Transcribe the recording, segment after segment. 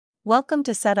Welcome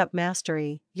to Setup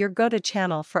Mastery, your go-to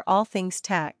channel for all things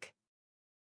tech.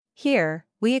 Here,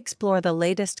 we explore the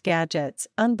latest gadgets,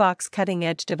 unbox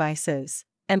cutting-edge devices,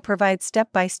 and provide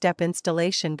step-by-step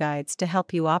installation guides to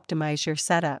help you optimize your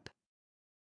setup.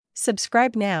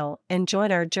 Subscribe now and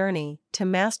join our journey to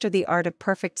master the art of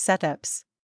perfect setups.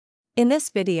 In this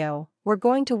video, we're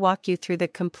going to walk you through the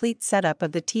complete setup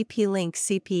of the TP-Link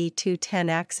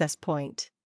CPE210 Access Point.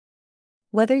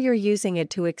 Whether you're using it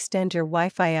to extend your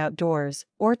Wi-Fi outdoors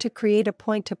or to create a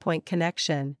point-to-point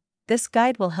connection, this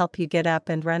guide will help you get up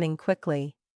and running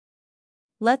quickly.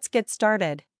 Let's get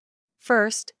started.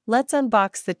 First, let's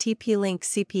unbox the TP-Link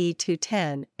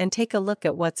CPE210 and take a look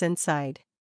at what's inside.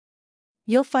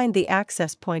 You'll find the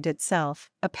access point itself,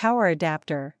 a power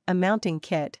adapter, a mounting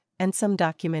kit, and some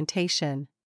documentation.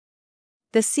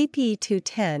 The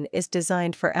CPE210 is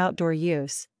designed for outdoor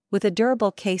use, with a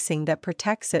durable casing that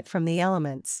protects it from the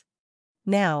elements.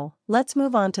 Now, let's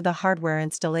move on to the hardware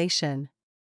installation.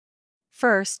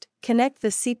 First, connect the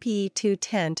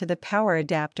CPE210 to the power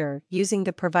adapter using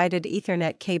the provided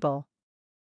Ethernet cable.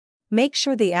 Make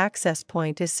sure the access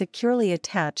point is securely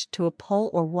attached to a pole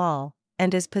or wall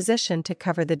and is positioned to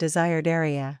cover the desired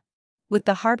area. With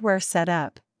the hardware set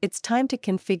up, it's time to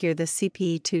configure the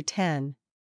CPE210.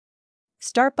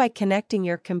 Start by connecting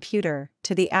your computer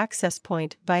to the access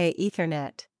point via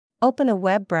Ethernet. Open a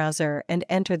web browser and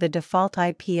enter the default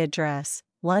IP address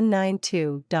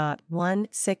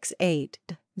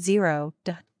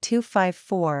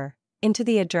 192.168.0.254 into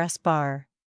the address bar.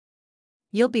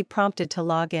 You'll be prompted to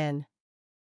log in.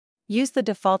 Use the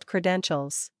default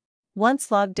credentials.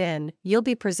 Once logged in, you'll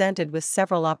be presented with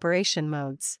several operation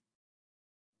modes.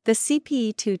 The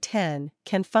CPE210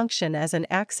 can function as an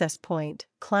access point,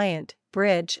 client,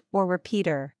 bridge, or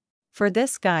repeater. For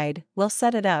this guide, we'll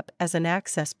set it up as an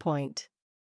access point.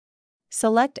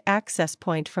 Select Access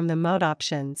Point from the mode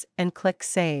options and click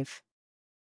Save.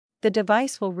 The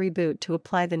device will reboot to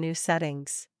apply the new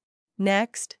settings.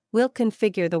 Next, we'll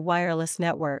configure the wireless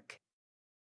network.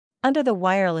 Under the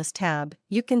Wireless tab,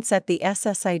 you can set the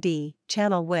SSID,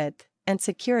 channel width, and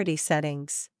security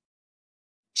settings.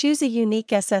 Choose a unique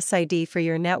SSID for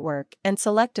your network and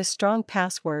select a strong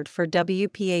password for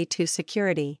WPA2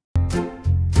 security.